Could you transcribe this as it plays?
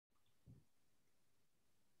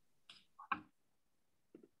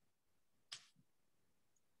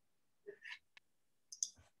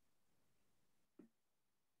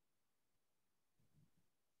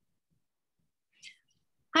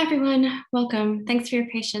Hi everyone, welcome. Thanks for your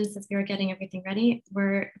patience as we were getting everything ready.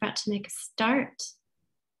 We're about to make a start.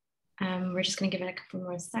 We're just going to give it a couple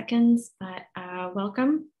more seconds, but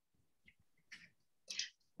welcome.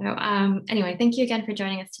 So anyway, thank you again for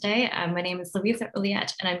joining us today. My name is Marlies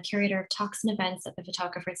Wirth, and I'm curator of talks and events at the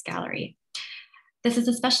Photographer's Gallery. This is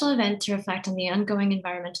a special event to reflect on the ongoing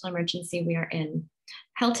environmental emergency we are in.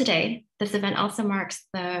 Held today, this event also marks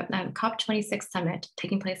the COP26 summit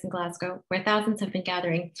taking place in Glasgow, where thousands have been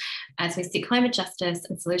gathering as we seek climate justice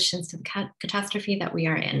and solutions to the catastrophe that we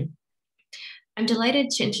are in. I'm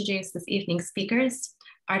delighted to introduce this evening's speakers,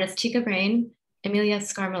 artist Tega, Emilija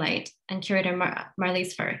Škarnulytė, and curator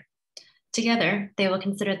Marlies Wirth. Together, they will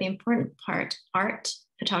consider the important part art,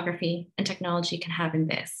 photography, and technology can have in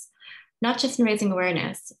this, not just in raising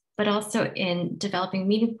awareness, but also in developing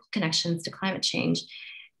meaningful connections to climate change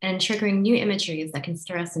and triggering new imageries that can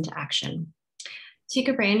stir us into action.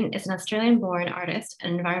 Tega is an Australian-born artist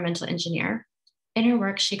and environmental engineer. In her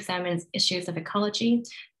work, she examines issues of ecology,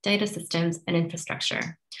 data systems, and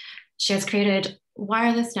infrastructure. She has created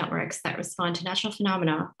wireless networks that respond to natural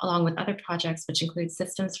phenomena, along with other projects, which include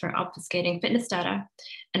systems for obfuscating fitness data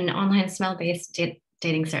and an online smell-based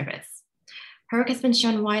dating service. Her work has been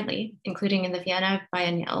shown widely, including in the Vienna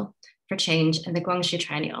Biennial for Change and the Guangzhou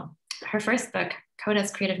Triennial. Her first book, Code as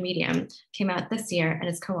Creative Medium, came out this year and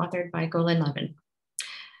is co-authored by Golan Levin.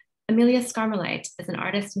 Emilija Škarnulytė is an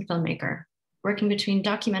artist and filmmaker. Working between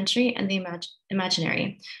documentary and the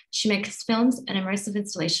imaginary, she makes films and immersive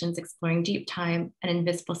installations exploring deep time and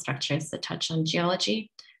invisible structures that touch on geology,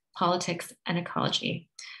 politics, and ecology.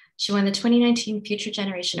 She won the 2019 Future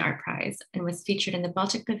Generation Art Prize and was featured in the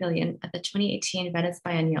Baltic Pavilion at the 2018 Venice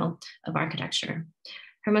Biennial of Architecture.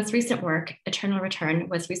 Her most recent work, Eternal Return,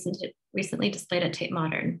 was recently displayed at Tate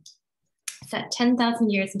Modern. Set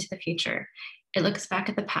 10,000 years into the future, it looks back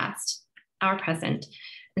at the past, our present,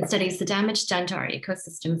 and studies the damage done to our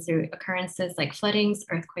ecosystems through occurrences like floodings,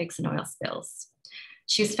 earthquakes, and oil spills.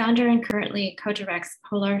 She's founder and currently co-directs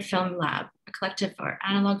Polar Film Lab, a collective for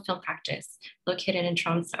analog film practice located in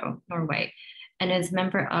Tromsø, Norway, and is a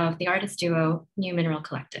member of the artist duo New Mineral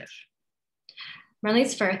Collective.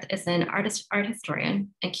 Marlies Wirth is an art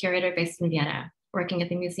historian and curator based in Vienna, working at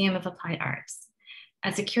the Museum of Applied Arts.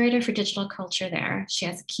 As a curator for digital culture there, she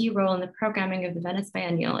has a key role in the programming of the Venice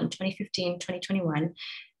Biennial in 2015-2021,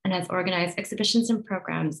 and has organized exhibitions and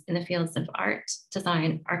programs in the fields of art,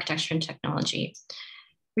 design, architecture, and technology.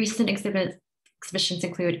 Recent exhibitions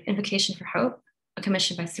include Invocation for Hope, a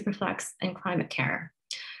commission by Superflux, and Climate Care.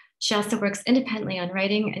 She also works independently on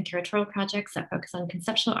writing and curatorial projects that focus on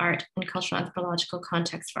conceptual art and cultural anthropological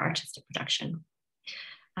context for artistic production.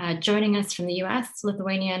 Joining us from the US,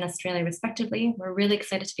 Lithuania, and Australia respectively, we're really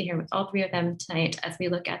excited to be here with all three of them tonight as we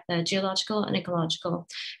look at the geological and ecological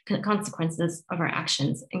consequences of our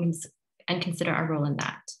actions and consider our role in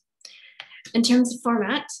that. In terms of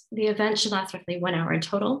format, the event should last roughly 1 hour in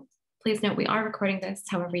total. Please note we are recording this,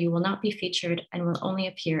 however, you will not be featured and will only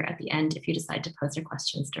appear at the end if you decide to pose your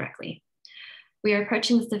questions directly. We are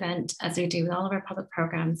approaching this event, as we do with all of our public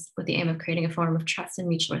programs, with the aim of creating a forum of trust and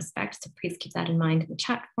mutual respect, so please keep that in mind in the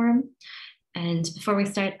chat forum. And before we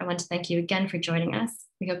start, I want to thank you again for joining us.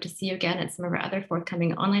 We hope to see you again at some of our other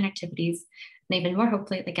forthcoming online activities, and even more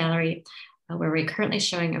hopefully at the gallery, where we're currently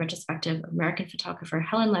showing a retrospective of American photographer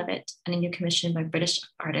Helen Levitt and a new commission by British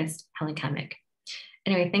artist Helen Kamick.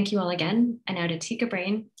 Anyway, thank you all again. And now to Tega,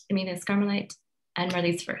 Emilija Škarnulytė, and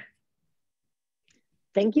Marlies Wirth.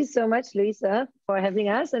 Thank you so much, Luisa, for having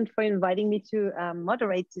us and for inviting me to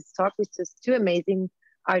moderate this talk with just two amazing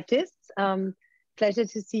artists. Pleasure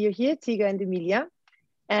to see you here, Tega and Emilija.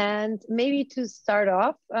 And maybe to start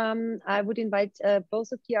off, I would invite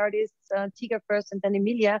both of the artists, Tega first and then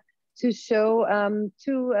Emilija, to show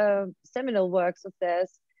two seminal works of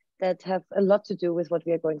theirs that have a lot to do with what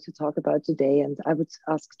we are going to talk about today. And I would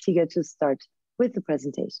ask Tega to start with the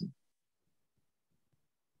presentation.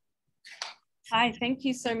 Hi, thank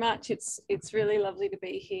you so much. It's really lovely to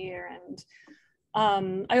be here, and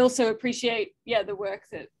I also appreciate the work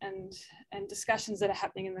that and discussions that are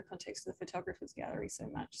happening in the context of the Photographer's Gallery so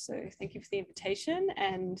much. So thank you for the invitation,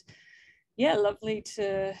 and lovely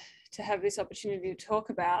to have this opportunity to talk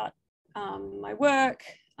about my work,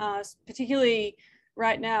 particularly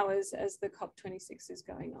right now as the COP26 is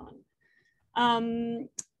going on.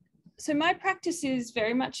 So my practice is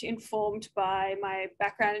very much informed by my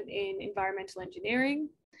background in environmental engineering.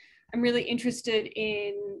 I'm really interested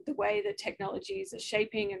in the way that technologies are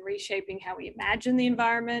shaping and reshaping how we imagine the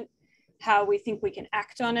environment, how we think we can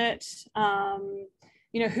act on it,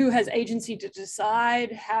 who has agency to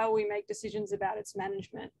decide how we make decisions about its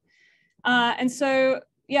management. And so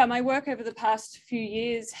yeah, my work over the past few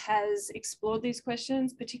years has explored these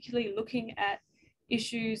questions, particularly looking at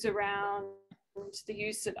issues around the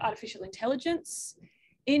use of artificial intelligence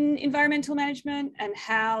in environmental management and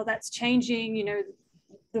how that's changing, you know,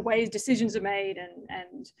 the ways decisions are made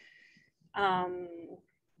and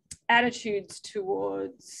attitudes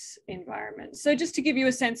towards environment. So just to give you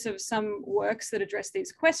a sense of some works that address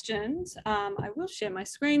these questions, I will share my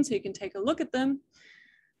screen so you can take a look at them.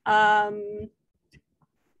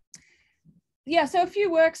 Yeah, so a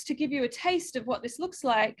few works to give you a taste of what this looks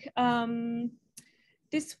like.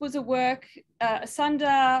 This was a work,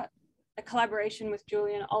 Asunder, a collaboration with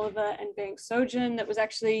Julian Oliver and Bengt Sojan that was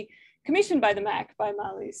actually commissioned by the MAC, by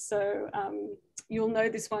Marlies. So you'll know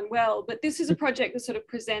this one well, but this is a project that sort of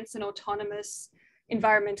presents an autonomous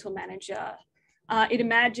environmental manager. It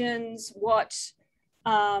imagines what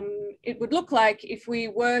it would look like if we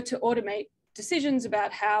were to automate decisions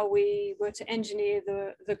about how we were to engineer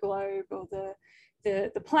the globe or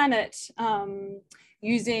the planet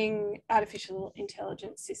using artificial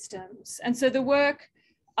intelligence systems. And so the work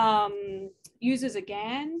uses a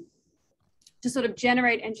GAN to sort of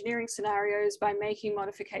generate engineering scenarios by making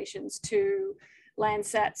modifications to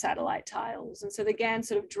Landsat satellite tiles. And so the GAN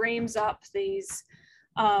sort of dreams up these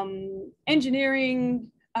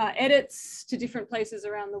engineering edits to different places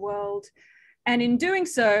around the world. And in doing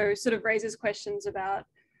so, sort of raises questions about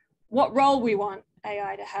what role we want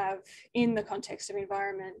AI to have in the context of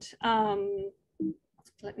environment.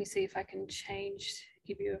 Let me see if I can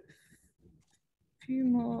give you a few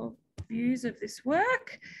more views of this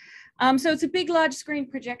work. So it's a big, large screen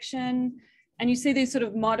projection, and you see these sort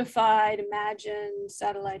of modified, imagined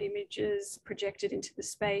satellite images projected into the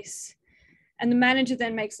space. And the manager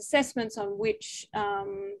then makes assessments on which,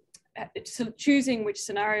 sort of choosing which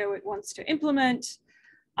scenario it wants to implement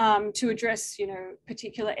to address, you know,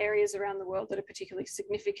 particular areas around the world that are particularly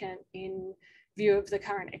significant in view of the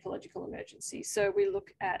current ecological emergency. So we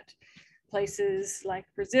look at places like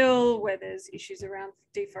Brazil, where there's issues around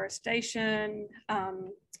deforestation,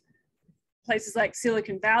 places like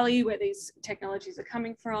Silicon Valley, where these technologies are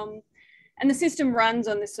coming from. And the system runs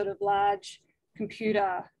on this sort of large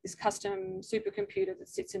computer, this custom supercomputer that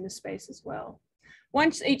sits in the space as well.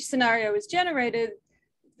 Once each scenario is generated,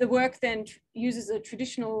 the work then uses a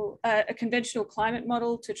conventional climate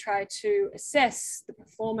model to try to assess the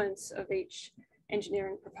performance of each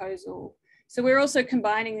engineering proposal. So we're also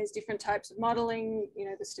combining these different types of modeling, you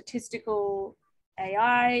know, the statistical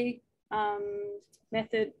AI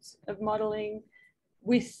methods of modeling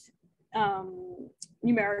with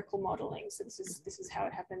numerical modeling. So this is how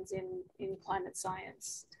it happens in climate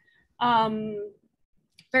science.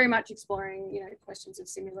 Very much exploring, you know, questions of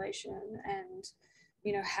simulation and,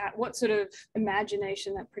 you know, what sort of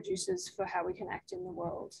imagination that produces for how we can act in the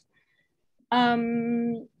world.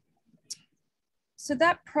 So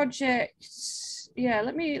that project, yeah,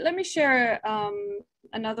 let me share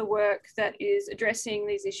another work that is addressing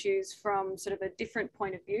these issues from sort of a different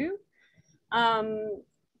point of view.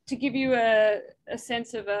 To give you a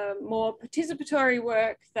sense of a more participatory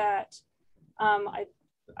work that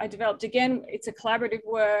I developed. Again, it's a collaborative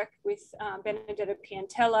work with Benedetta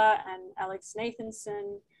Piantella and Alex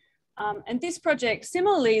Nathanson. And this project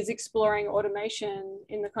similarly is exploring automation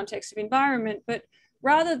in the context of environment, but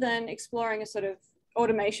rather than exploring a sort of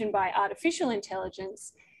automation by artificial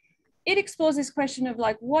intelligence, it explores this question of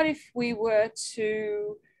like, what if we were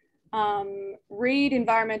to read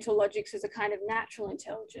environmental logics as a kind of natural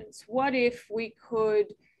intelligence? What if we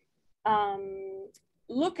could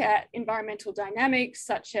look at environmental dynamics,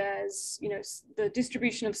 such as, you know, the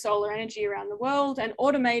distribution of solar energy around the world, and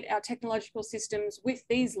automate our technological systems with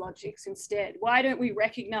these logics instead? Why don't we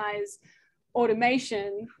recognize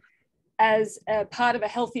automation as a part of a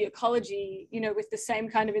healthy ecology, you know, with the same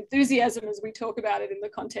kind of enthusiasm as we talk about it in the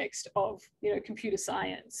context of, you know, computer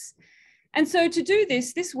science? And so to do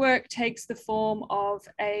this, this work takes the form of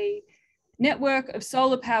a network of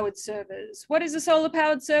solar-powered servers. What is a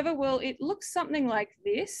solar-powered server? Well, it looks something like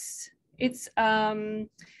this. It's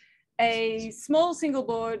a small single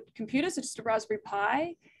board computer, so just a Raspberry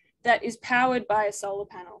Pi, that is powered by a solar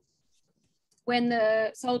panel. When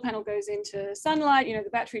the solar panel goes into sunlight, you know, the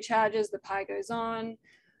battery charges, the Pi goes on.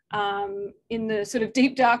 In the sort of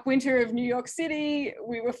deep, dark winter of New York City,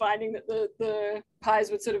 we were finding that the Pis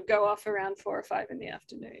would sort of go off around 4 or 5 in the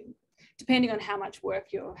afternoon, depending on how much work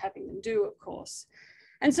you're having them do, of course.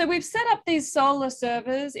 And so we've set up these solar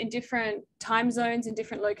servers in different time zones in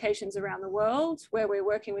different locations around the world, where we're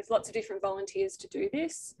working with lots of different volunteers to do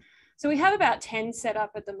this. So we have about 10 set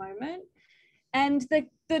up at the moment. And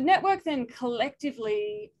the network then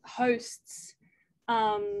collectively hosts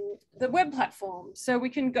the web platform. So we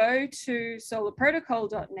can go to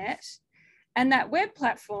solarprotocol.net, and that web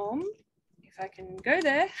platform, if I can go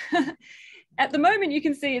there, at the moment you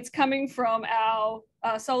can see it's coming from our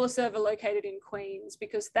solar server located in Queens,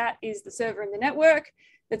 because that is the server in the network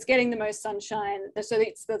that's getting the most sunshine. So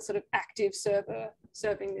it's the sort of active server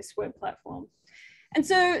serving this web platform. And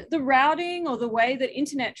so the routing, or the way that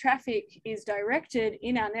internet traffic is directed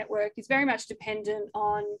in our network, is very much dependent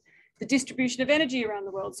on the distribution of energy around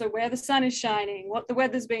the world. So where the sun is shining, what the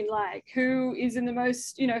weather's been like, who is in the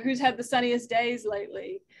most, who's had the sunniest days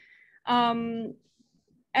lately. And,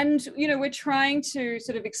 we're trying to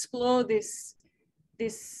sort of explore this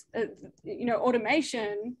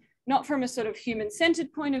automation, not from a sort of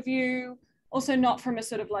human-centered point of view, also not from a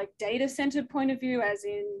sort of like data-centered point of view, as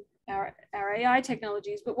in our AI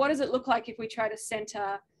technologies, but what does it look like if we try to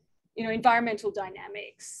center, environmental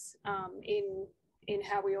dynamics in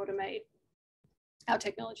how we automate our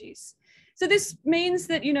technologies. So this means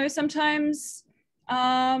that, sometimes,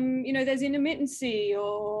 there's intermittency,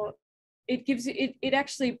 or it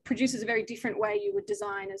actually produces a very different way you would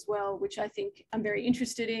design as well, which I think I'm very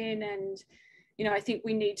interested in. And, I think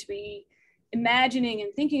we need to be imagining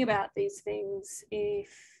and thinking about these things if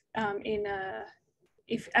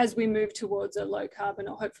as we move towards a low carbon,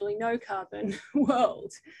 or hopefully no carbon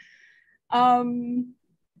world.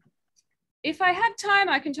 If I had time,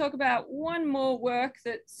 I can talk about one more work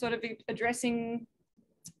that's sort of addressing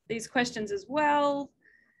these questions as well.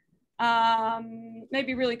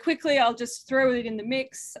 Maybe really quickly, I'll just throw it in the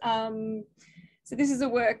mix. So this is a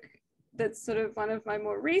work that's sort of one of my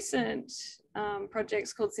more recent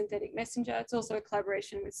projects, called Synthetic Messenger. It's also a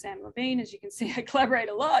collaboration with Sam Levine. As you can see, I collaborate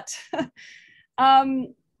a lot.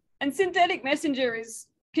 And Synthetic Messenger is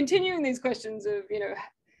continuing these questions of,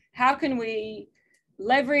 how can we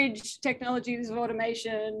leverage technologies of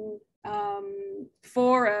automation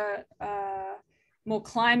for a more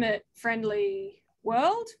climate-friendly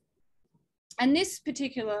world. And this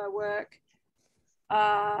particular work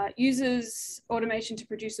uses automation to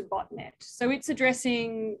produce a botnet. So it's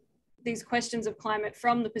addressing these questions of climate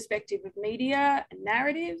from the perspective of media and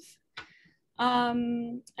narrative.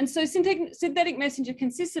 And so Synthetic Messenger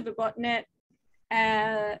consists of a botnet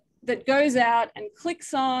that goes out and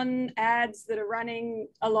clicks on ads that are running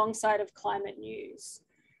alongside of climate news.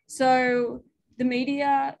 So the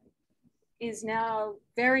media is now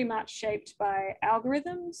very much shaped by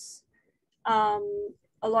algorithms. A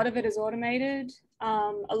lot of it is automated.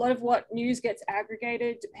 A lot of what news gets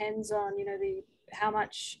aggregated depends on,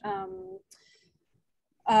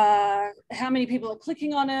 how many people are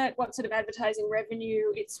clicking on it, what sort of advertising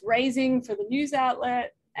revenue it's raising for the news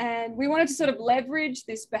outlet. And we wanted to sort of leverage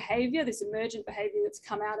this behavior, this emergent behavior that's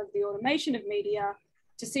come out of the automation of media,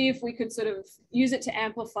 to see if we could sort of use it to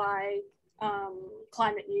amplify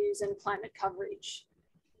climate news and climate coverage.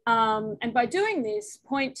 And by doing this,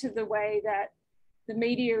 point to the way that the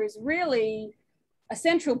media is really a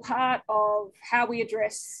central part of how we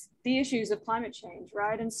address the issues of climate change,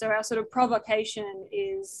 right? And so our sort of provocation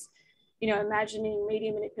is, imagining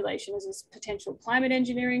media manipulation as a potential climate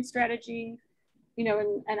engineering strategy,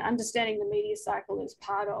 and understanding the media cycle as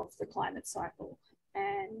part of the climate cycle.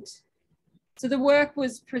 And so the work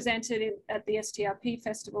was presented at the STRP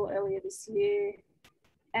festival earlier this year,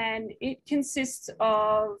 and it consisted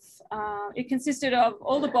of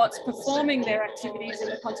all the bots performing their activities in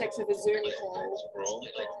the context of a Zoom call.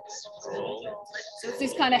 So it's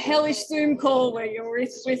this kind of hellish Zoom call where you're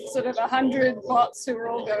with sort of 100 bots who are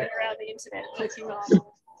all going around the internet clicking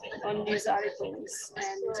on news articles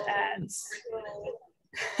and ads.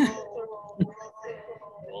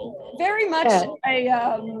 Very much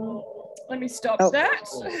let me stop that.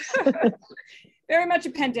 Very much a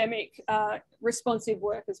pandemic responsive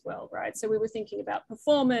work as well, right? So we were thinking about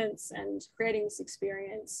performance and creating this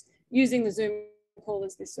experience, using the Zoom call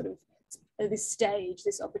as this sort of this stage,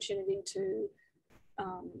 this opportunity to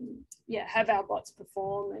have our bots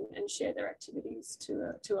perform and share their activities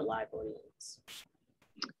to a live audience.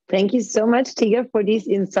 Thank you so much, Tega, for these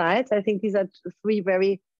insights. I think these are three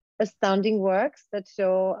very astounding works that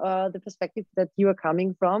show the perspective that you are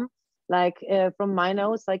coming from. Like from my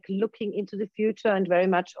nose, like looking into the future, and very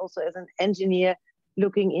much also as an engineer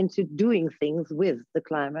looking into doing things with the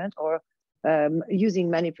climate, or using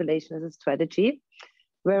manipulation as a strategy.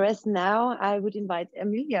 Whereas now I would invite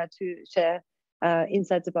Emilija to share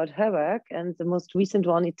insights about her work, and the most recent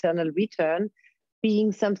one, Eternal Return,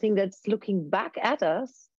 being something that's looking back at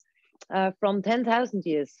us from 10,000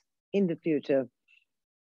 years in the future.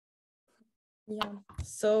 Yeah,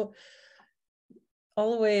 so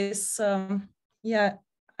always, I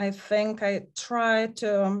think I try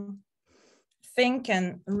to think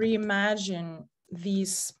and reimagine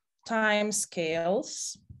these time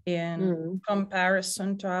scales in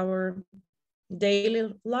comparison to our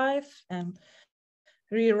daily life, and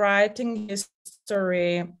rewriting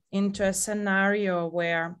history into a scenario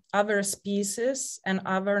where other species and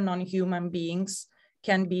other non-human beings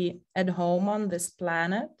can be at home on this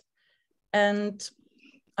planet. And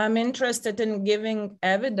I'm interested in giving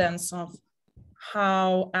evidence of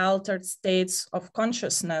how altered states of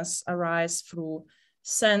consciousness arise through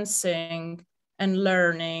sensing and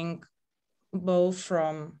learning, both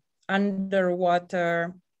from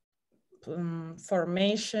underwater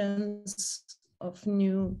formations of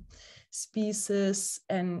new species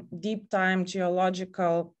and deep time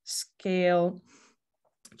geological scale,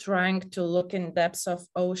 trying to look in depths of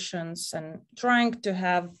oceans and trying to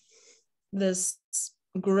have this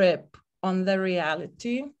grip on the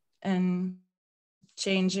reality and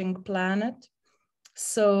changing planet.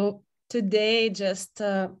 So today just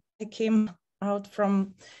I came out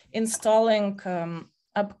from installing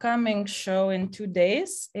upcoming show in 2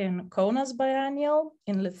 days in Kaunas Biennial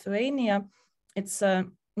in Lithuania. It's a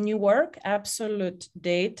new work, Absolute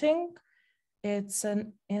Dating. It's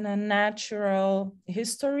in a natural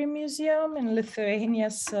history museum in Lithuania.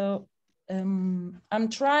 So I'm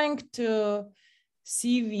trying to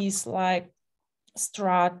see these like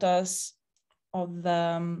stratas of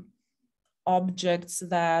the objects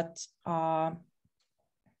that are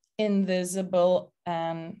invisible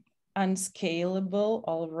and unscalable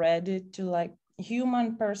already to like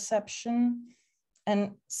human perception,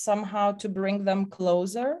 and somehow to bring them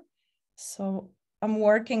closer. So I'm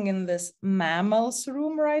working in this mammals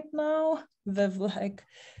room right now with like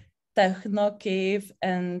techno cave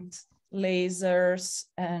and lasers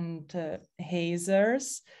and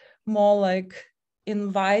hazers, more like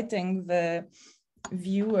inviting the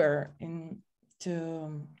viewer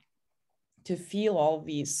to feel all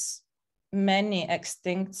these many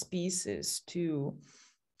extinct species, to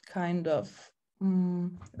kind of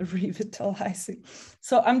revitalizing.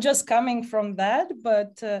 So I'm just coming from that,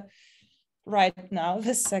 but right now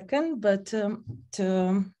the second, but to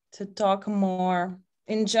talk more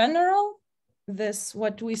in general, this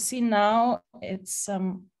what we see now, it's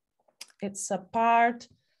a part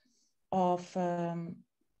of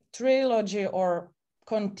trilogy or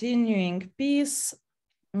continuing piece,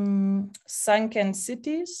 Sunken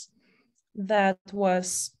Cities, that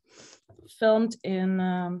was filmed in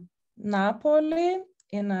Napoli,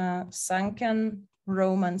 in a sunken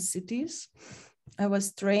Roman cities. I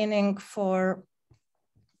was training for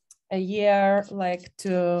a year, like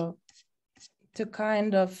to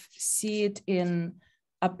kind of see it in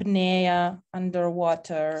apnea,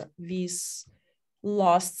 underwater, these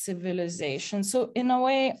lost civilizations. So in a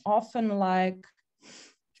way, often like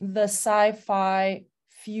the sci-fi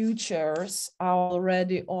futures are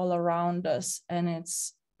already all around us, and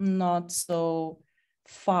it's not so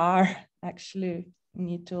far, actually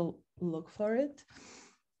need to look for it.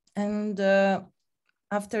 And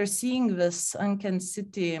after seeing this sunken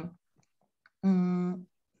city,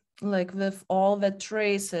 like with all the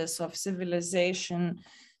traces of civilization,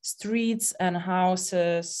 streets and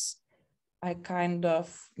houses, I kind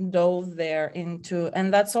of dove there into,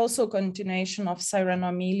 and that's also a continuation of Siren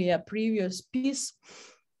Amelia previous piece,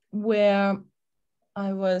 where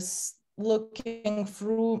I was looking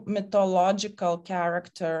through mythological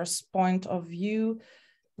characters' point of view,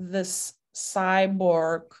 this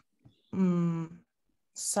cyborg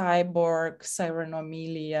Siren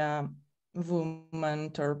Amelia, woman,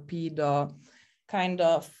 torpedo, kind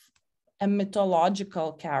of a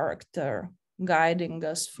mythological character guiding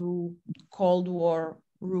us through Cold War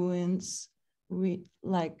ruins,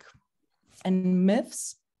 and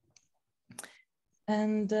myths.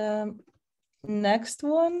 And next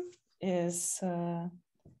one is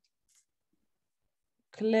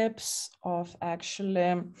clips of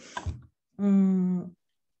actually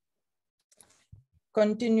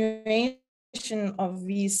continuation of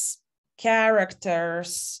these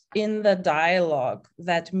characters in the dialogue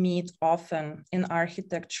that meet often in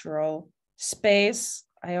architectural space.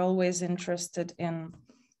 I always interested in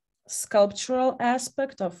sculptural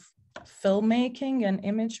aspect of filmmaking and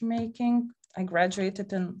image making. I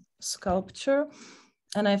graduated in sculpture,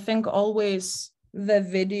 and I think always the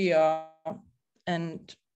video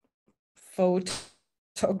and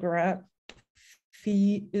photography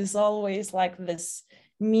is always like this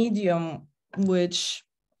medium which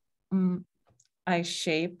I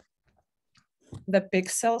shape. The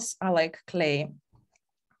pixels are like clay,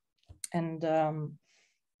 and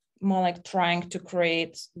more like trying to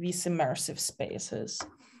create these immersive spaces.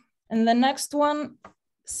 And the next one,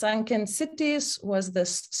 Sunken Cities was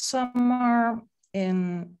this summer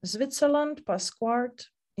in Switzerland, Pasquart,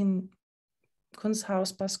 in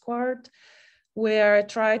Kunsthaus Pasquart, where I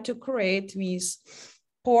tried to create these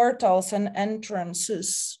portals and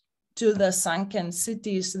entrances to the sunken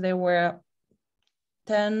cities. There were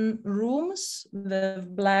 10 rooms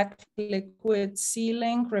with black liquid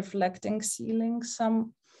ceiling, reflecting ceiling,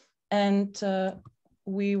 some, and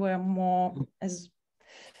we were more as,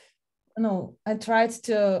 I tried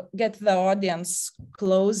to get the audience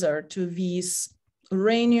closer to these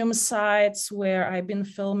uranium sites where I've been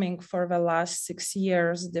filming for the last 6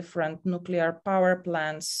 years, different nuclear power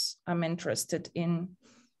plants. I'm interested in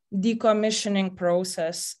decommissioning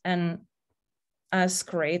process and as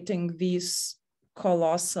creating these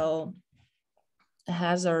colossal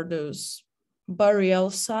hazardous burial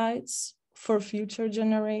sites for future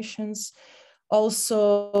generations.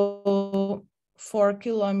 Also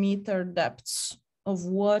 4-kilometer depths of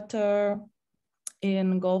water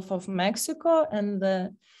in Gulf of Mexico. And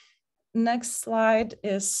the next slide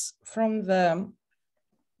is from the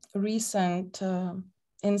recent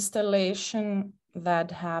installation that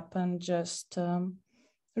happened just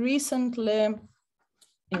recently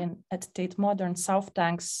at Tate Modern South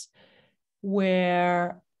Tanks,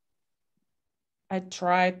 where I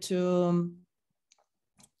tried to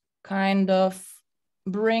kind of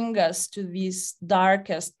bring us to this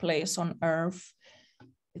darkest place on Earth.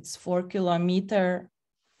 It's 4-kilometer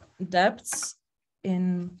depths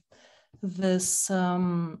in this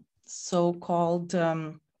so-called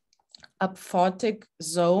apoptotic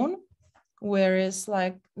zone, where it's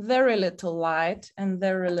like very little light and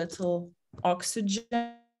very little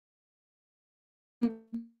oxygen.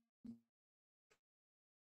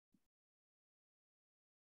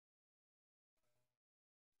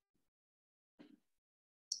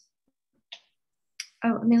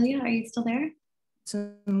 Oh, Emilija, are you still there? It's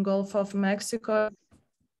in Gulf of Mexico.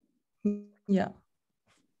 Yeah.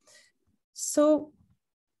 So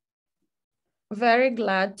very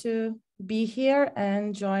glad to be here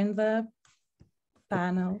and join the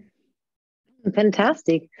panel.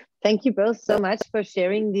 Fantastic. Thank you both so much for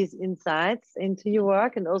sharing these insights into your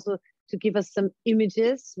work and also to give us some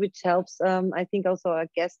images, which helps, I think, also our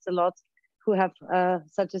guests a lot who have,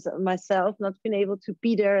 such as myself, not been able to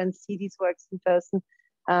be there and see these works in person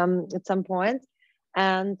at some point.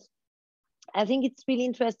 And I think it's really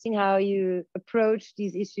interesting how you approach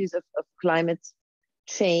these issues of climate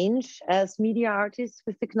change as media artists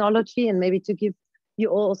with technology, and maybe to give you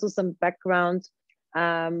all also some background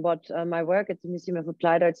what my work at the Museum of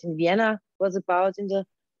Applied Arts in Vienna was about in the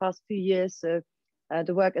past few years. So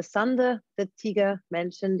the work Asunder that Tega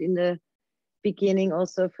mentioned in the beginning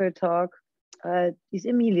also of her talk, is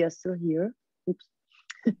Emilija still here? Oops.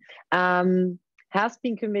 Has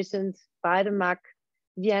been commissioned by the MAC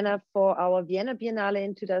Vienna for our Vienna Biennale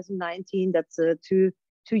in 2019. That's a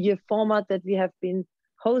two-year format that we have been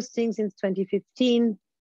hosting since 2015.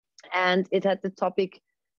 And it had the topic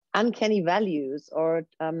uncanny values, or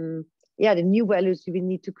the new values we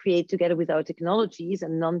need to create together with our technologies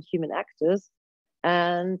and non-human actors.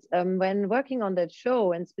 And when working on that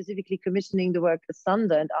show and specifically commissioning the work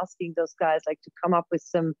Asunder and asking those guys like to come up with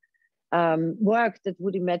some work that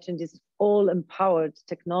would imagine this all-empowered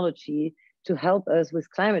technology to help us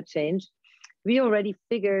with climate change, we already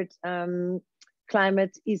figured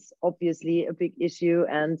climate is obviously a big issue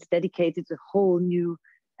and dedicated the whole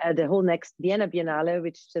next Vienna Biennale,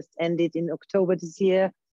 which just ended in October this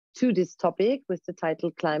year, to this topic with the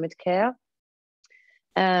title Climate Care.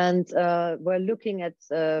 And we're looking at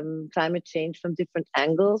climate change from different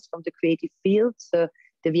angles, from the creative field. So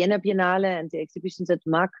the Vienna Biennale and the exhibitions at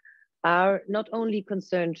MAC are not only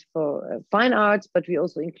concerned for fine arts, but we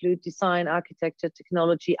also include design, architecture,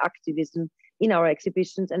 technology, activism in our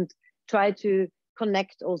exhibitions, and try to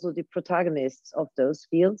connect also the protagonists of those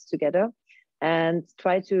fields together and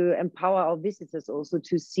try to empower our visitors also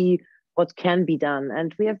to see what can be done.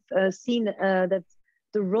 And we have seen that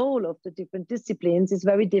the role of the different disciplines is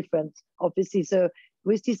very different, obviously. So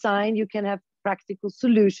with design, you can have practical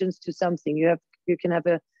solutions to something. You can have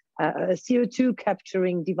a CO2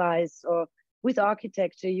 capturing device, or with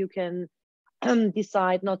architecture, you can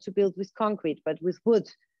decide not to build with concrete, but with wood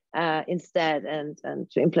instead, and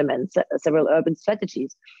to implement several urban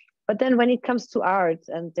strategies. But then when it comes to art,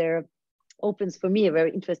 and there opens for me a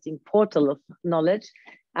very interesting portal of knowledge,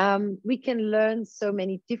 we can learn so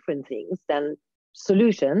many different things than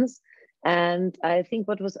solutions. And I think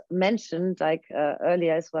what was mentioned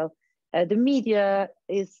earlier as well, the media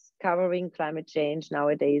is covering climate change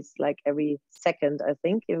nowadays, like every second, I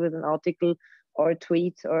think, with an article or a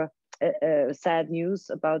tweet or sad news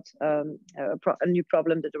about a new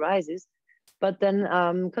problem that arises. But then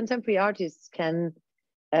contemporary artists can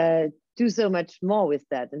do so much more with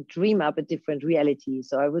that and dream up a different reality.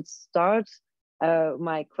 So I would start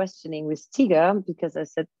my questioning with Tega, because I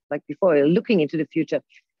said, like before, looking into the future.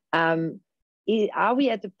 Are we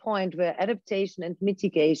at the point where adaptation and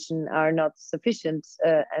mitigation are not sufficient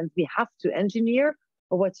and we have to engineer?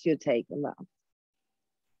 Or what's your take on that?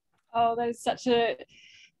 Oh, that is such a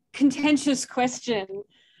contentious question.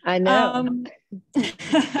 I know.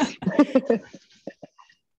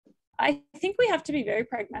 I think we have to be very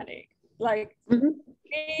pragmatic. Like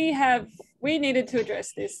we needed to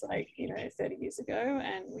address this 30 years ago,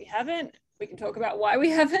 and we haven't. We can talk about why we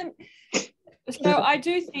haven't. So I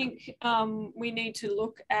do think we need to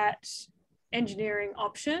look at engineering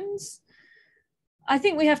options. I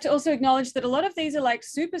think we have to also acknowledge that a lot of these are like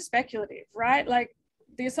super speculative, right? Like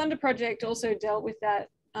the Asunder project also dealt with that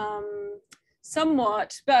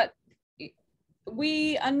somewhat, but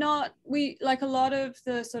we like a lot of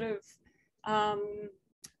the sort of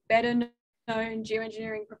better known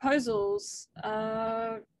geoengineering proposals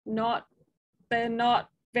they're not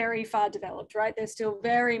very far developed, right? They're still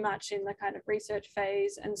very much in the kind of research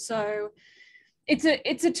phase. And so it's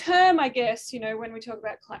a term, I guess, when we talk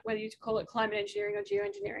about whether you call it climate engineering or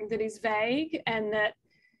geoengineering, that is vague and that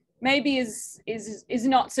maybe is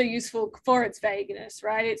not so useful for its vagueness,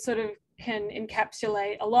 right? It sort of can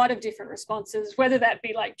encapsulate a lot of different responses, whether that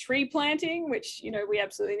be like tree planting, which, we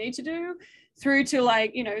absolutely need to do, through to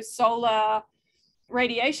like, solar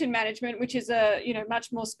radiation management, which is a,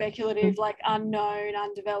 much more speculative, like unknown,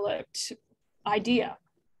 undeveloped idea.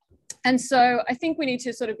 And so I think we need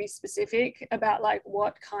to sort of be specific about like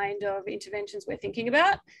what kind of interventions we're thinking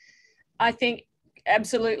about. I think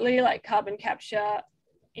absolutely like carbon capture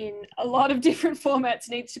in a lot of different formats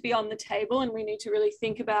needs to be on the table, and we need to really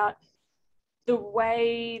think about the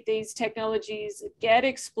way these technologies get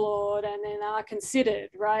explored and then are considered,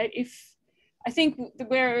 right? I think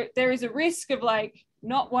where there is a risk of like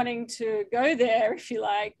not wanting to go there, if you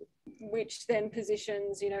like, which then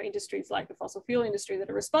positions, industries like the fossil fuel industry that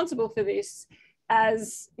are responsible for this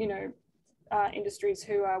as, industries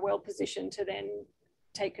who are well positioned to then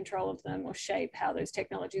take control of them or shape how those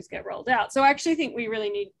technologies get rolled out. So I actually think we really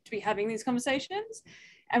need to be having these conversations,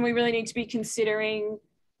 and we really need to be considering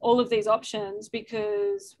all of these options,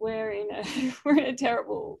 because we're in a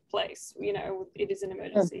terrible place. It is an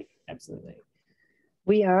emergency. Absolutely.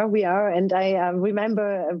 We are. And I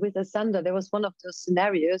remember with Asunder, there was one of those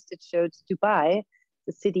scenarios that showed Dubai,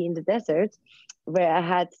 the city in the desert, where I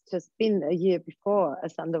had just been a year before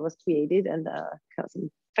Asunder was created, and some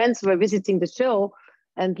friends were visiting the show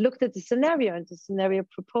and looked at the scenario, and the scenario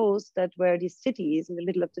proposed that where this city is in the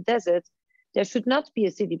middle of the desert, there should not be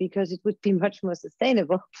a city because it would be much more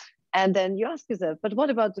sustainable. And then you ask yourself, but what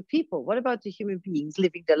about the people? What about the human beings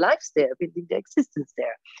living their lives there, building their existence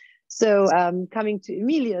there? So coming to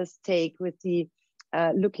Emilia's take with the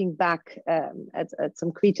looking back at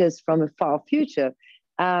some creatures from a far future,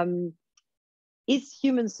 is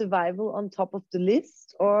human survival on top of the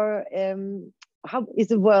list, or how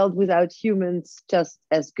is a world without humans just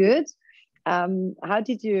as good? How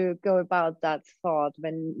did you go about that thought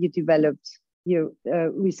when you developed your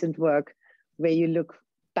recent work, where you look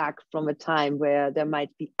back from a time where there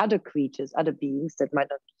might be other creatures, other beings that might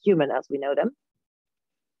not be human as we know them?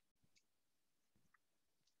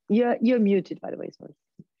 You're muted, by the way, sorry.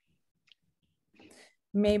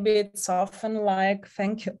 Maybe it's often like,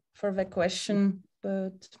 thank you for the question,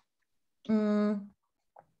 but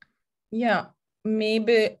yeah,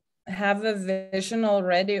 maybe have a vision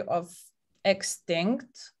already of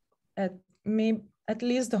extinct, at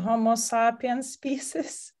least the Homo sapiens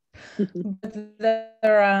species. But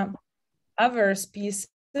there are other species,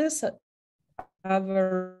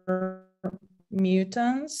 other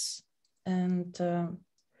mutants, and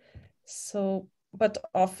but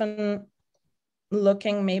often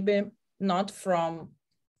looking maybe not from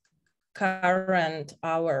current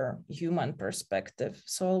our human perspective.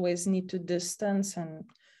 So always need to distance and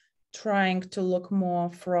trying to look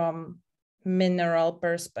more from mineral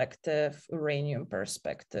perspective, uranium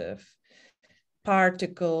perspective,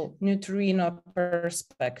 particle, neutrino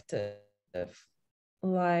perspective,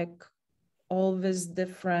 like all these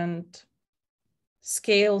different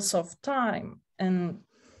scales of time and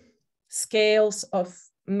scales of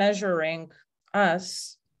measuring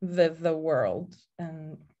us with the world.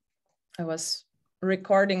 And I was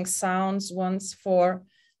recording sounds once for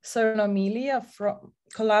Sir Emilija,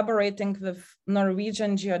 collaborating with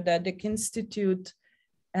Norwegian Geodetic Institute,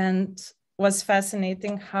 and was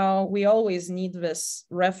fascinating how we always need this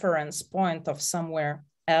reference point of somewhere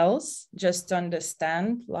else just to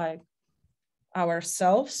understand like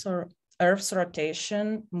ourselves or Earth's rotation,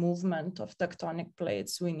 movement of tectonic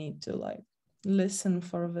plates. We need to like listen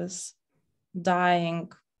for this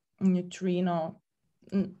dying neutrino,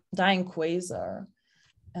 dying quasar,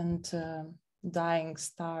 and dying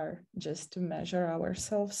star just to measure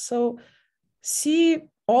ourselves. So see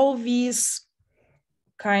all these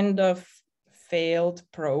kind of failed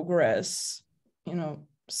progress, you know,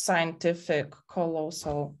 scientific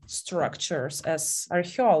colossal structures as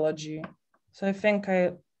archaeology. So I think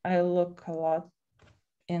I look a lot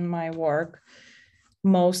in my work,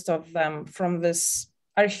 most of them from this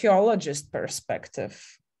archaeologist perspective,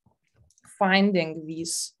 finding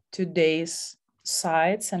these today's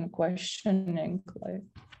sites and questioning like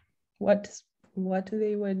what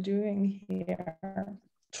they were doing here,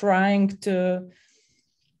 trying to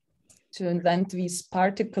invent these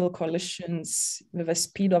particle collisions with the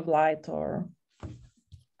speed of light. Or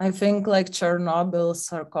I think like Chernobyl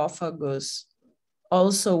sarcophagus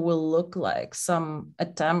also will look like some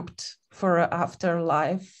attempt for an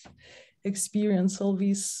afterlife experience, all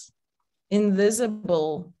these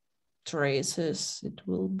invisible traces it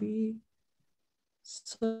will be.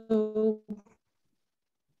 So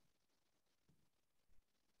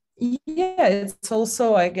yeah, it's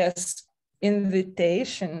also, I guess,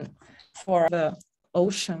 invitation for the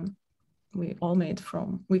ocean.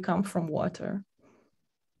 We come from water.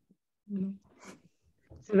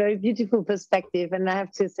 It's a very beautiful perspective. And I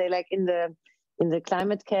have to say, like in the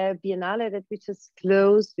Climate Care Biennale that we just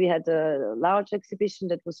closed, we had a large exhibition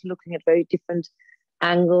that was looking at very different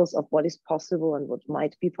angles of what is possible and what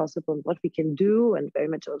might be possible and what we can do, and very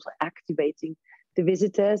much also activating the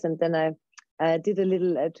visitors. And then I did a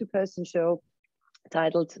little two-person show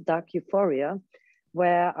titled Dark Euphoria,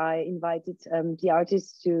 where I invited the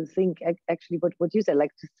artists to think actually what you said,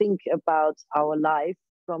 like to think about our life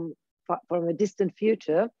from a distant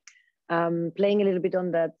future, playing a little bit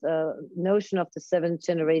on that notion of the seventh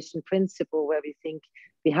generation principle, where we think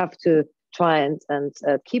we have to try and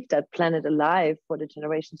keep that planet alive for the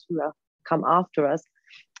generations who will come after us.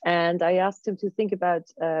 And I asked them to think about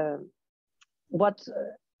what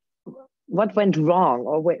went wrong,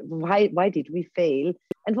 or why did we fail,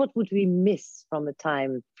 and what would we miss from a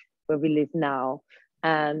time where we live now.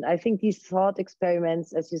 And I think these thought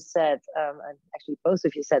experiments, as you said, and actually both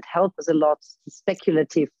of you said, help us a lot.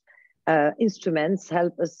 Speculative instruments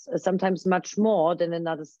help us sometimes much more than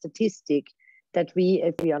another statistic that we,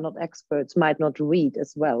 if we are not experts, might not read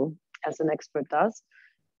as well as an expert does.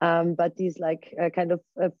 But these like kind of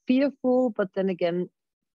fearful, but then again,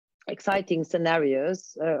 exciting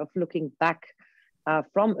scenarios of looking back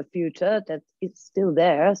from a future that is still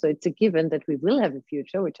there. So it's a given that we will have a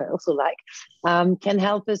future, which I also like, can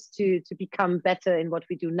help us to become better in what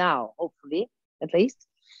we do now, hopefully, at least.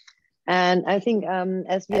 And I think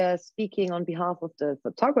as we are speaking on behalf of the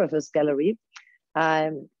Photographers Gallery,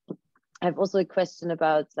 I have also a question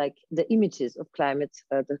about like the images of climate,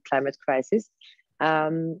 the climate crisis,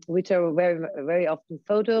 which are very, very often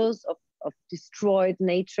photos of destroyed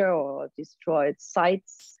nature or destroyed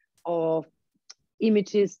sites, or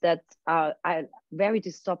images that are very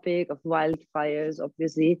dystopic, of wildfires,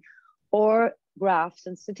 obviously, or graphs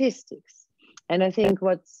and statistics. And I think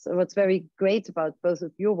what's very great about both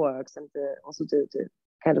of your works and also the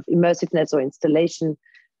kind of immersiveness or installation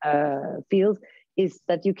field is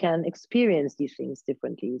that you can experience these things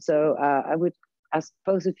differently. So I would ask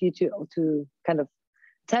both of you to kind of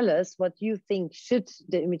tell us what you think should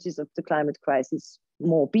the images of the climate crisis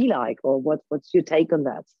more be like, or what's your take on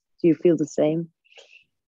that? Do you feel the same?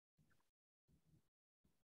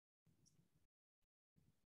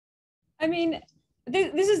 I mean,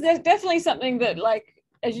 this is definitely something that, like,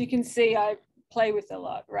 as you can see, I play with a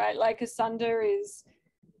lot, right? Like Asunder is,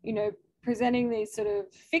 you know, presenting these sort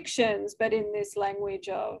of fictions, but in this language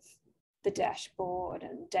of the dashboard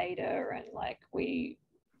and data, and like we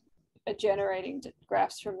are generating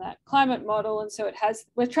graphs from that climate model. And so it has,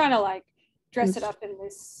 we're trying to like dress it up in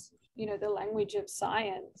this, you know, the language of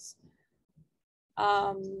science.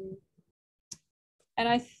 And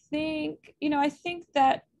I think, you know, I think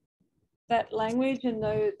that that language and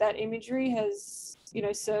that imagery has, you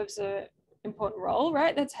know, serves an important role,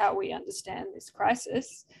 right? That's how we understand this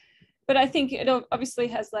crisis. But I think it obviously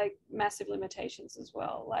has like massive limitations as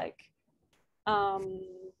well, like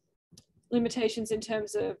limitations in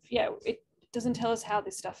terms of, yeah, it doesn't tell us how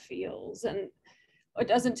this stuff feels, and it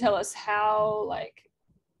doesn't tell us how like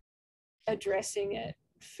addressing it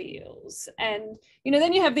feels. And, you know,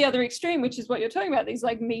 then you have the other extreme, which is what you're talking about, these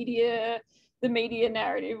like the media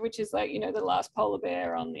narrative, which is like, you know, the last polar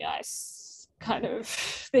bear on the ice kind of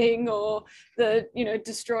thing, or the, you know,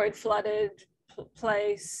 destroyed, flooded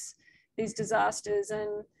place, these disasters.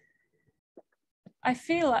 And I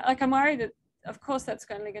feel like I'm worried that, of course, that's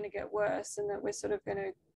only going to get worse, and that we're sort of going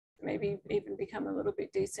to maybe even become a little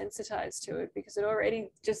bit desensitized to it, because it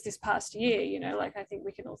already, just this past year, you know, like I think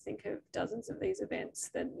we can all think of dozens of these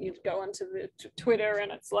events that you'd go onto the Twitter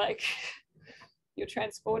and it's like you're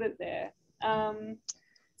transported there.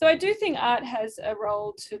 So I do think art has a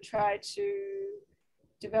role to try to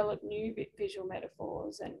develop new visual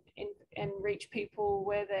metaphors and reach people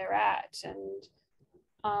where they're at, and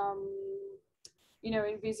you know,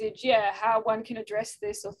 envisage, how one can address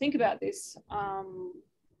this or think about this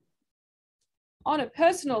on a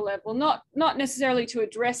personal level, not necessarily to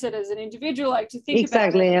address it as an individual, like to think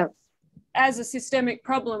about it as a systemic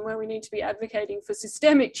problem where we need to be advocating for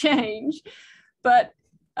systemic change, but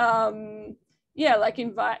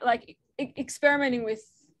like experimenting with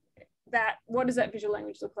that. What does that visual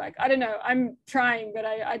language look like? I don't know. I'm trying, but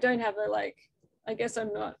I don't have a, like, I guess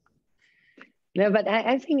I'm not. No, but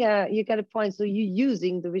I think you got a point. So you're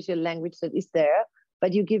using the visual language that is there,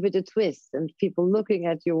 but you give it a twist, and people looking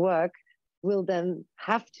at your work will then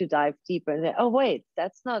have to dive deeper and say, oh, wait,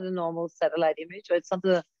 that's not a normal satellite image, or it's not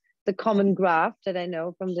the common graph that I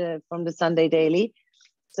know from the Sunday Daily.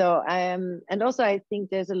 So and also I think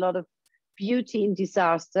there's a lot of beauty in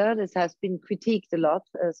disaster. This has been critiqued a lot,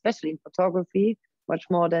 especially in photography, much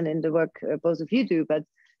more than in the work both of you do. But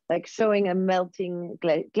like showing a melting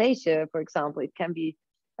glacier, for example, it can be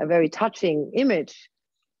a very touching image.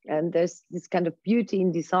 And there's this kind of beauty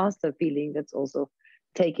in disaster feeling that's also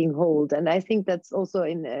taking hold. And I think that's also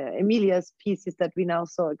in Emilia's pieces that we now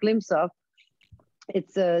saw a glimpse of.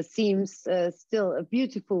 It seems still a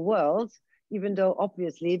beautiful world, even though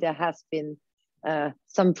obviously there has been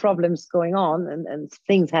some problems going on, and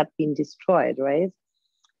things have been destroyed, right?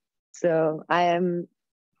 So I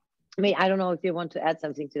mean, I don't know if you want to add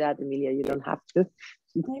something to that, Emilija. You don't have to.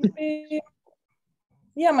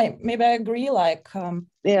 Maybe I agree. Like,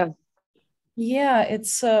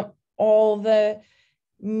 it's all the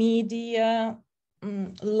media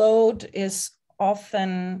load is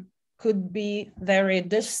often could be very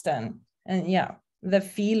distant, and the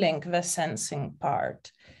feeling, the sensing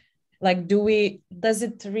part. Like, does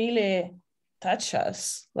it really touch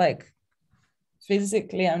us, like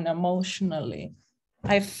physically and emotionally?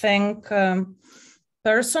 I think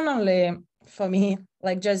personally, for me,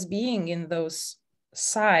 like just being in those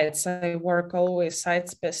sites, I work always site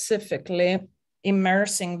specifically,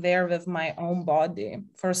 immersing there with my own body.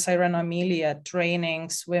 For Siren Amelia, training,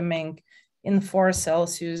 swimming in 4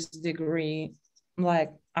 Celsius degree,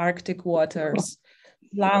 like Arctic waters,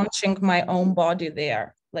 launching my own body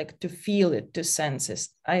there, like to feel it, to sense it.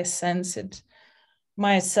 I sense it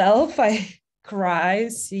myself. I cry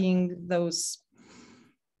seeing those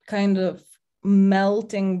kind of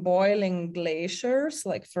melting, boiling glaciers,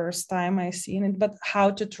 like first time I seen it, but how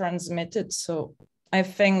to transmit it. So I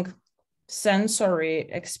think sensory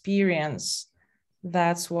experience,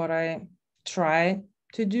 that's what I try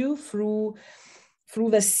to do through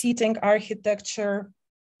the seating architecture,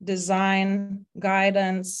 design,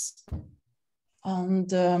 guidance,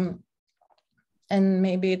 and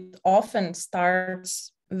maybe it often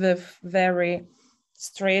starts with very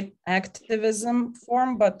straight activism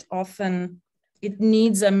form, but often it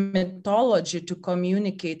needs a mythology to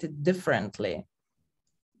communicate it differently.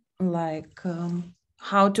 Like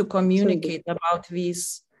how to communicate about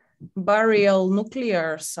these burial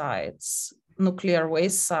nuclear sites, nuclear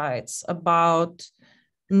waste sites, about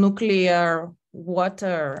nuclear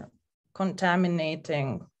water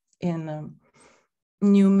contaminating in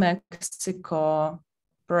New Mexico,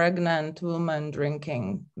 pregnant woman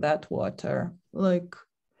drinking that water. Like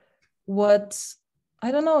what,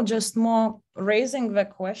 I don't know, just more raising the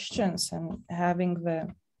questions and having the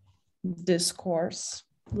discourse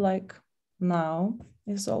like now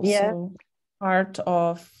is also part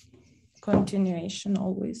of continuation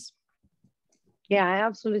always. Yeah, I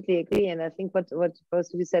absolutely agree. And I think what both of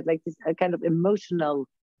you said, like this kind of emotional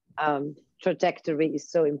trajectory is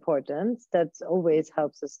so important. That always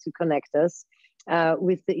helps us to connect us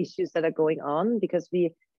with the issues that are going on, because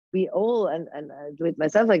we all, and I do it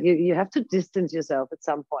myself, like you have to distance yourself at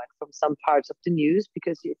some point from some parts of the news,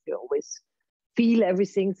 because if you always feel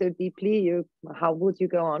everything so deeply, how would you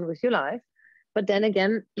go on with your life? But then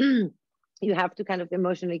again, you have to kind of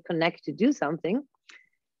emotionally connect to do something.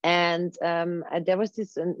 And there was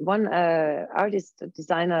this one artist,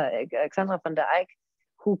 designer, Alexandra van der Eyck,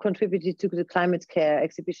 who contributed to the climate care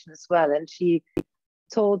exhibition as well. And she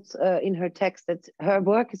told in her text that her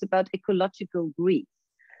work is about ecological grief.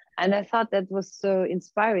 And I thought that was so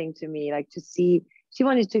inspiring to me, like to see, she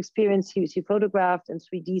wanted to experience, she photographed and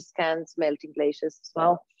 3D scans melting glaciers as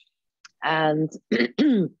well. And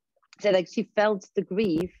so like she felt the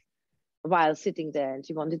grief while sitting there, and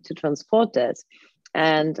she wanted to transport that.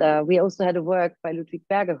 And we also had a work by Ludwig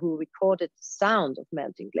Berger who recorded the sound of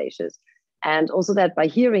melting glaciers. And also that by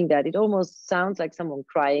hearing that, it almost sounds like someone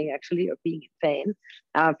crying actually, or being in pain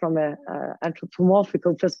from an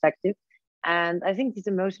anthropomorphical perspective. And I think these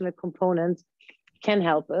emotional components can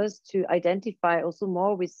help us to identify also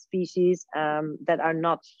more with species that are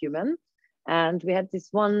not human. And we had this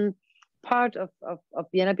one part of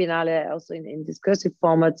Vienna Biennale also in discursive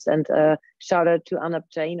formats, and shout out to Anna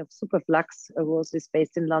Jain of Superflux, who also is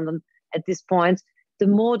based in London at this point, the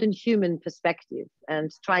more than human perspective,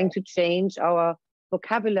 and trying to change our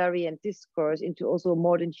vocabulary and discourse into also a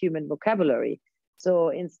more than human vocabulary. So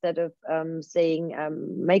instead of saying,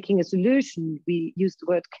 making a solution, we use the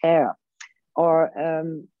word care. Or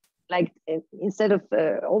instead of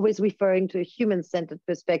always referring to a human-centered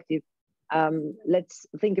perspective, let's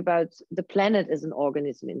think about the planet as an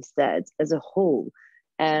organism instead, as a whole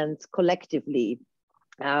and collectively,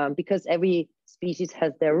 because every species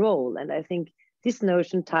has their role. And I think this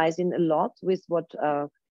notion ties in a lot with what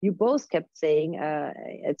you both kept saying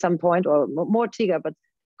at some point, or more Tega, but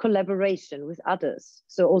collaboration with others.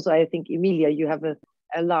 So also I think, Emilia, you have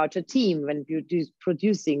a larger team when you're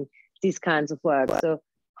producing these kinds of work. So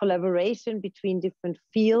collaboration between different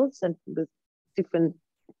fields and with different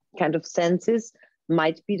kind of senses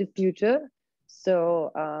might be the future.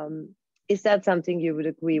 So is that something you would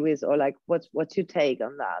agree with, or like what's your take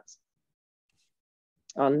on that?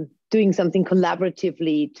 On doing something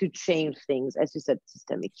collaboratively to change things, as you said,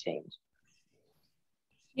 systemic change.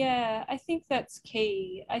 Yeah, I think that's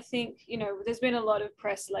key. I think, you know, there's been a lot of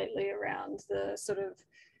press lately around the sort of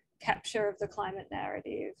capture of the climate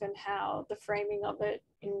narrative and how the framing of it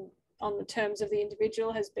on the terms of the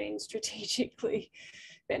individual has been strategically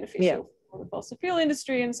beneficial for the fossil fuel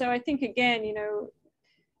industry. And so I think, again, you know,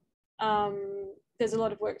 there's a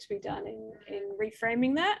lot of work to be done in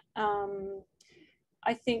reframing that.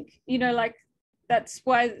 I think, you know, like that's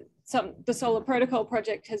why the Solar Protocol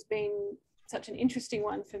project has been such an interesting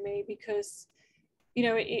one for me, because, you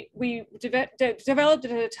know, we developed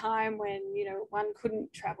it at a time when, you know, one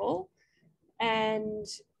couldn't travel. And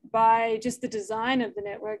by just the design of the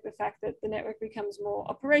network, the fact that the network becomes more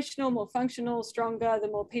operational, more functional, stronger, the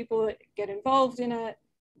more people that get involved in it.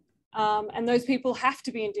 And those people have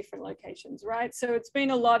to be in different locations, right? So it's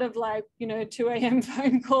been a lot of like, you know, 2 a.m.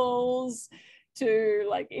 phone calls to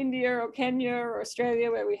like India or Kenya or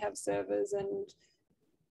Australia, where we have servers, and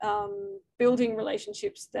building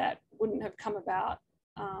relationships that wouldn't have come about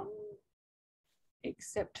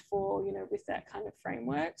except for, you know, with that kind of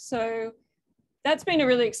framework. So that's been a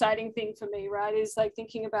really exciting thing for me, right? Is like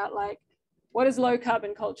thinking about like, what does low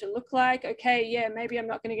carbon culture look like? Okay, yeah, maybe I'm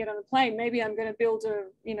not going to get on a plane. Maybe I'm going to build a,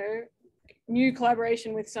 you know, new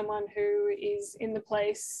collaboration with someone who is in the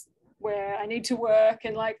place where I need to work,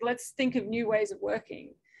 and like, let's think of new ways of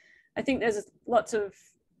working. I think there's lots of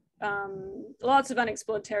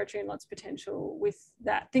unexplored territory and lots of potential with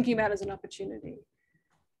that, thinking about it as an opportunity.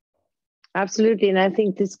 Absolutely. And I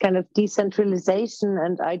think this kind of decentralization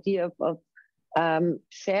and idea of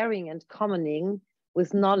sharing and commoning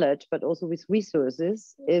with knowledge, but also with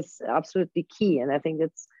resources, is absolutely key. And I think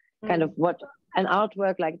that's kind of what an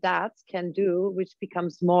artwork like that can do, which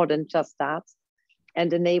becomes more than just that,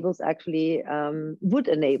 and enables actually, would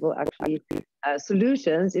enable actually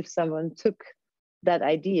solutions if someone took that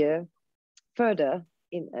idea further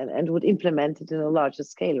and would implement it in a larger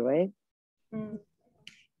scale, right?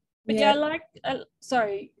 But yeah, I like,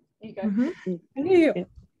 sorry, you go.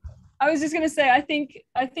 I was just going to say, I think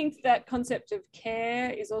that concept of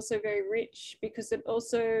care is also very rich, because it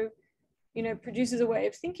also, you know, produces a way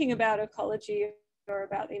of thinking about ecology or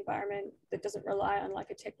about the environment that doesn't rely on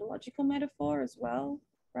like a technological metaphor as well,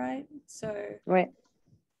 right? So right.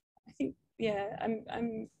 I think, yeah,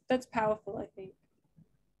 that's powerful, I think.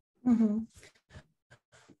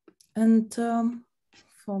 And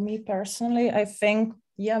for me personally, I think,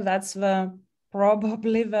 yeah, that's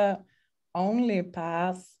probably the only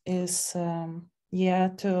path is,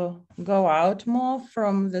 to go out more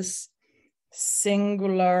from this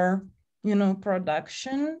singular, you know,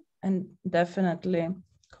 production. And definitely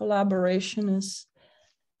collaboration is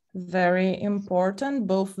very important,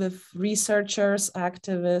 both with researchers,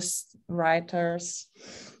 activists, writers,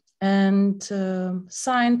 and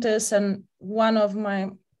scientists. And one of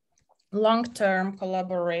my long-term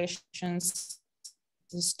collaborations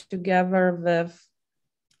is together with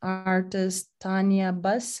artist Tanya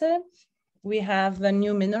Basse, we have the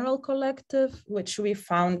New Mineral Collective, which we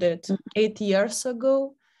founded 8 years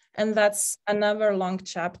ago. And that's another long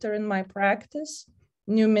chapter in my practice.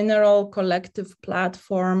 New Mineral Collective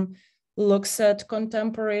platform looks at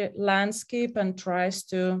contemporary landscape and tries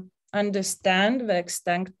to understand the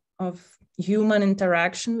extent of human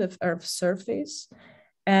interaction with Earth's surface.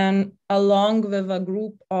 And along with a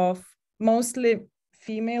group of mostly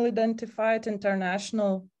female identified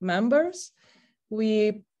international members,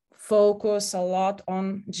 we focus a lot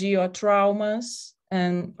on geotraumas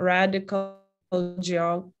and radical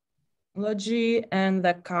geology and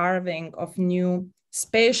the carving of new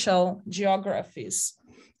spatial geographies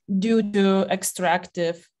due to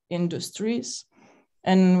extractive industries.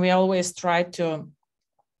 And we always try to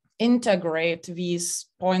integrate these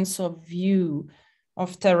points of view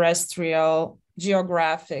of terrestrial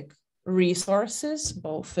geographic resources,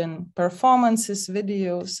 both in performances,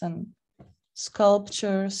 videos, and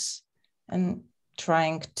sculptures, and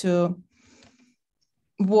trying to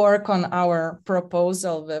work on our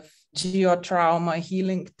proposal with geotrauma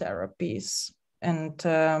healing therapies and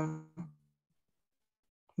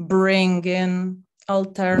bring in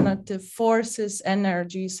alternative forces,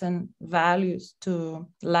 energies, and values to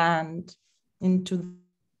land into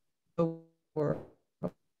the world.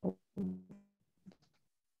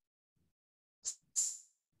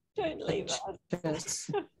 Don't leave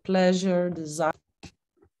us. Pleasure, desire.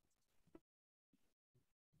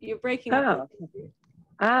 You're breaking up.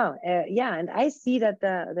 Yeah, and I see that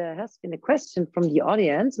there has been a question from the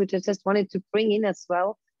audience, which I just wanted to bring in as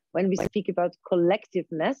well when we speak about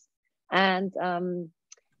collectiveness. And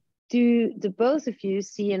do the both of you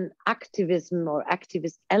see an activism or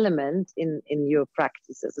activist element in your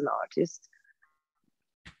practice as an artist?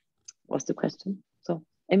 Was the question. So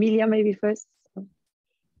Emilija, maybe first.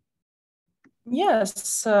 Yes,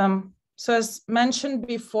 so as mentioned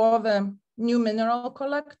before, the New Mineral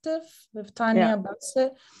Collective with Tanya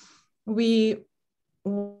Batse, we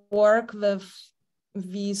work with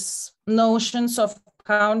these notions of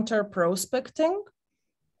counter-prospecting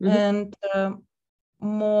and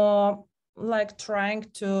more like trying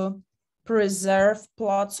to preserve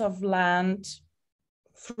plots of land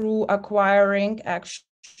through acquiring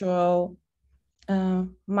actual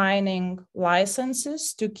mining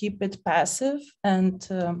licenses to keep it passive and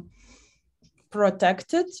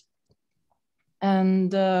protected,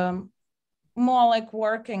 and more like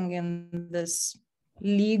working in this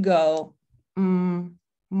legal,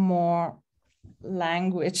 more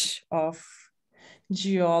language of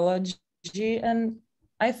geology. And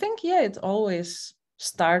I think, yeah, it always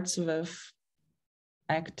starts with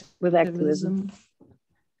activism.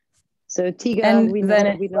 So Tega, and we know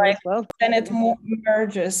as well. Then it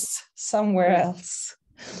merges somewhere else.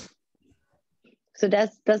 So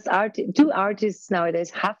does do artists nowadays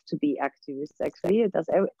have to be activists? Actually,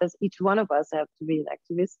 does each one of us have to be an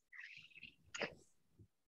activist?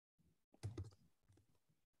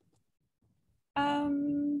 I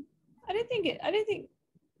don't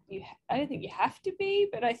think you have to be,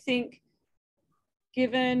 but I think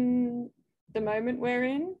given the moment we're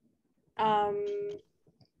in,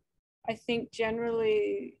 I think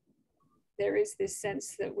generally there is this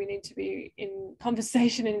sense that we need to be in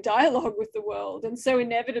conversation and dialogue with the world. And so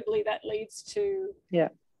inevitably that leads to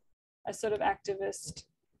a sort of activist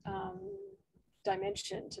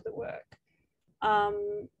dimension to the work.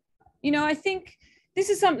 I think this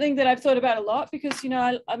is something that I've thought about a lot because,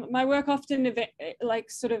 my work often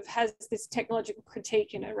sort of has this technological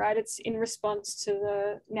critique in it, right? It's in response to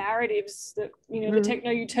the narratives that, the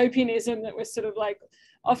techno-utopianism that we're sort of like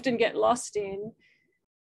often get lost in.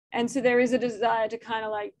 And so there is a desire to kind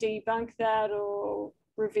of like debunk that or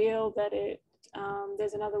reveal that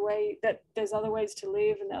there's another way, that there's other ways to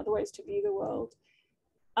live and other ways to view the world.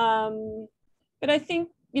 But I think,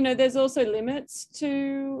 there's also limits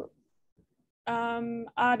to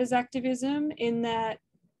art as activism in that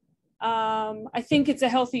I think it's a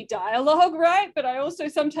healthy dialogue, right? But I also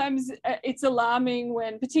sometimes it's alarming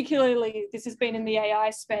when, particularly this has been in the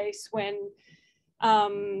AI space, when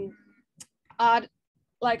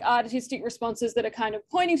artistic responses that are kind of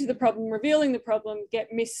pointing to the problem, revealing the problem,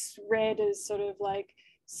 get misread as sort of like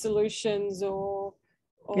solutions or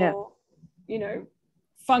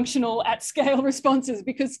functional at scale responses,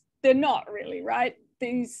 because they're not really, right?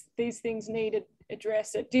 These things need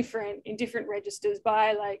address in different registers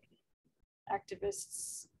by like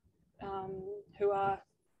activists who are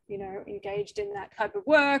engaged in that type of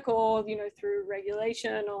work, or through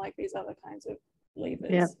regulation or like these other kinds of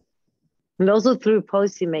levers. And also through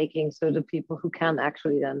policy making, so the people who can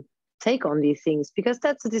actually then take on these things, because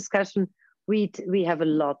that's a discussion we have a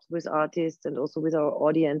lot with artists and also with our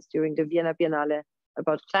audience during the Vienna Biennale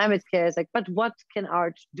about climate care. It's like, but what can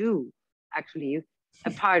art do actually,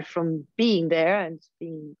 apart from being there and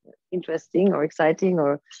being interesting or exciting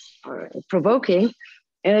or provoking?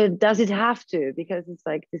 Does it have to? Because it's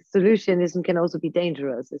like the solutionism can also be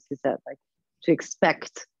dangerous, as you said, like to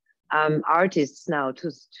expect artists now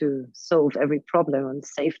to solve every problem and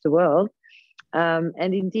save the world.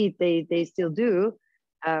 And indeed, they still do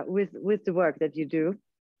with the work that you do.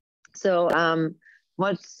 So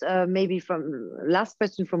what's maybe from last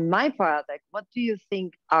question from my part, like what do you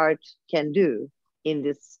think art can do in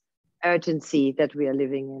this urgency that we are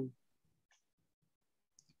living in?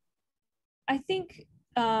 I think,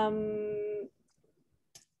 I'm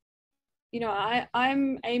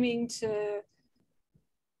aiming to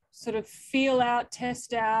sort of feel out,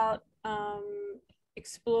 test out,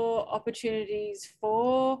 explore opportunities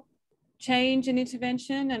for change and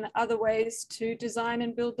intervention and other ways to design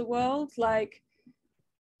and build the world, like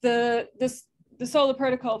the solar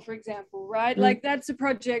protocol, for example, right? Like that's a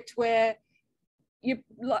project where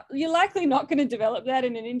you're likely not going to develop that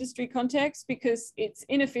in an industry context because it's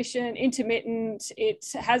inefficient, intermittent, it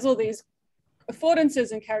has all these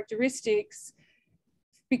affordances and characteristics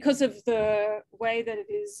because of the way that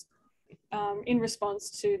it is in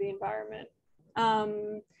response to the environment.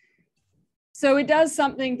 So it does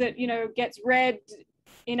something that, gets read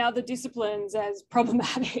in other disciplines as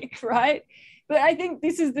problematic, right? But I think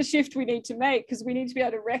this is the shift we need to make, because we need to be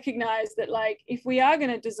able to recognize that, like, if we are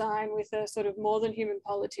going to design with a sort of more than human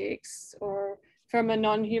politics or from a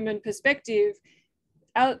non-human perspective,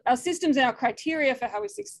 our systems and our criteria for how we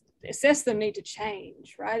assess them need to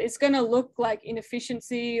change, right? It's going to look like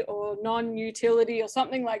inefficiency or non-utility or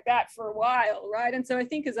something like that for a while, right? And so I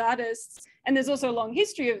think as artists, and there's also a long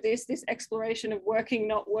history of this exploration of working,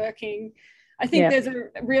 not working, I think there's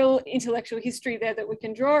a real intellectual history there that we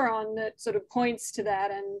can draw on that sort of points to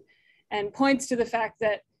that and points to the fact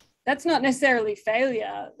that that's not necessarily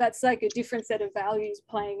failure. That's like a different set of values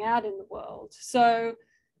playing out in the world. So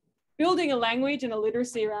building a language and a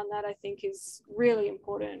literacy around that, I think, is really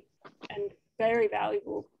important and very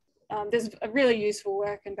valuable. There's a really useful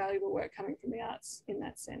work and valuable work coming from the arts in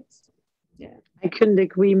that sense. Yeah. I couldn't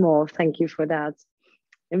agree more. Thank you for that.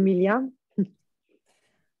 Emilia?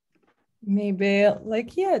 Maybe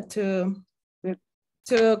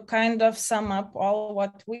to kind of sum up all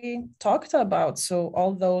what we talked about. So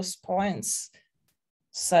all those points,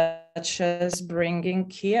 such as bringing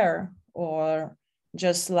care or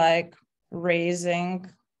just like raising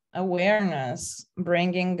awareness,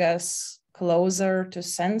 bringing us closer to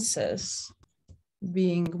senses,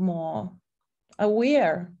 being more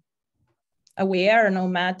aware no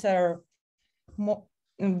matter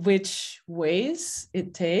which ways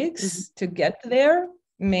it takes to get there.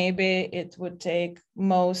 Maybe it would take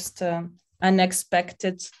most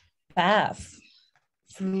unexpected path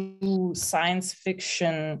through science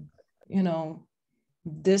fiction,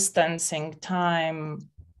 distancing time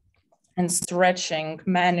and stretching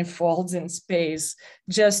manifolds in space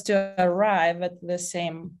just to arrive at the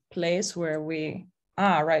same place where we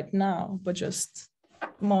are right now, but just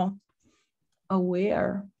more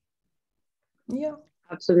aware. Yeah.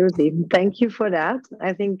 Absolutely. Thank you for that.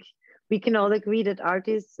 I think we can all agree that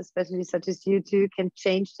artists, especially such as you two, can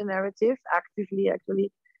change the narrative actively,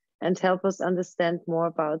 actually, and help us understand more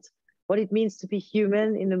about what it means to be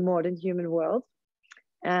human in a more than human world.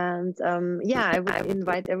 And I would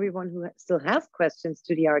invite everyone who still has questions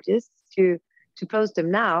to the artists to post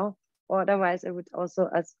them now, or otherwise I would also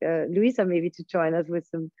ask Luisa maybe to join us with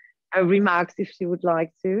some remarks if she would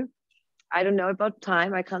like to. I don't know about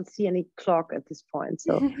time. I can't see any clock at this point,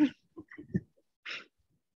 so.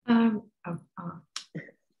 I'll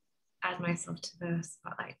add myself to the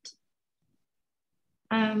spotlight.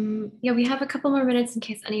 We have a couple more minutes in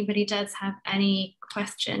case anybody does have any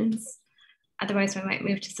questions. Otherwise, we might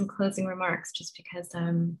move to some closing remarks just because,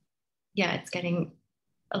 it's getting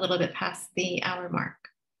a little bit past the hour mark.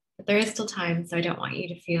 But there is still time, so I don't want you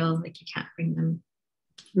to feel like you can't bring them.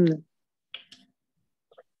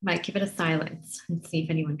 Might give it a silence and see if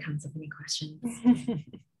anyone comes with any questions.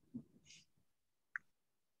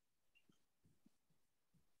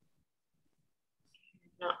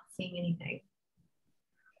 Not seeing anything.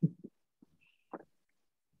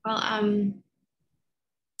 Well,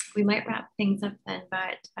 we might wrap things up then,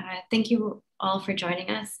 but thank you all for joining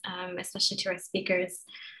us, especially to our speakers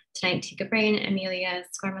tonight, Tega, Emilija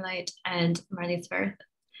Škarnulytė, and Marlies Wirth.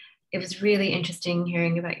 It was really interesting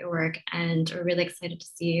hearing about your work, and we're really excited to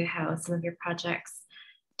see how some of your projects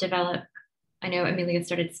develop. I know Emilija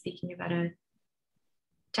started speaking about a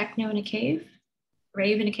techno in a cave,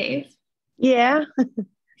 rave in a cave. Yeah.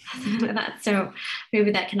 So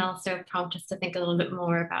maybe that can also prompt us to think a little bit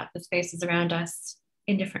more about the spaces around us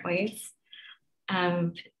in different ways.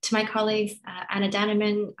 To my colleagues, Anna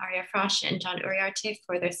Daneman, Arya Frosch, and John Uriarte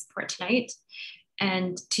for their support tonight,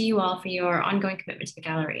 and to you all for your ongoing commitment to the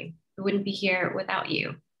gallery. We wouldn't be here without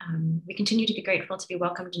you. We continue to be grateful to be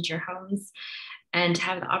welcomed into your homes and to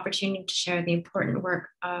have the opportunity to share the important work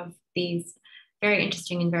of these very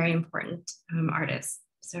interesting and very important artists.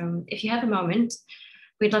 So if you have a moment,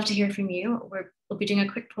 we'd love to hear from you. We'll be doing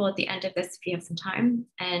a quick poll at the end of this if you have some time.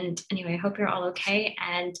 And anyway, I hope you're all okay.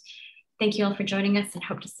 And thank you all for joining us, and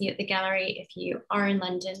hope to see you at the gallery if you are in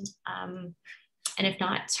London. And if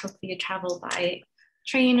not, hopefully you travel by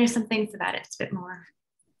train or something so that it's a bit more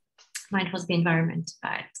mindful of the environment.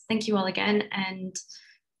 But thank you all again. And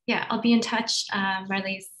yeah, I'll be in touch,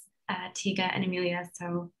 Marlies, Tega, and Emilija.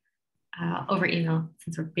 So over email,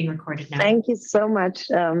 since we're being recorded now. Thank you so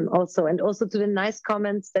much also, and also to the nice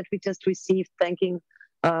comments that we just received, thanking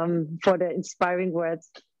for the inspiring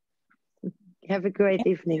words. Have a great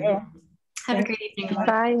evening. Have a great evening.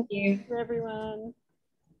 Bye. Thank you. For everyone.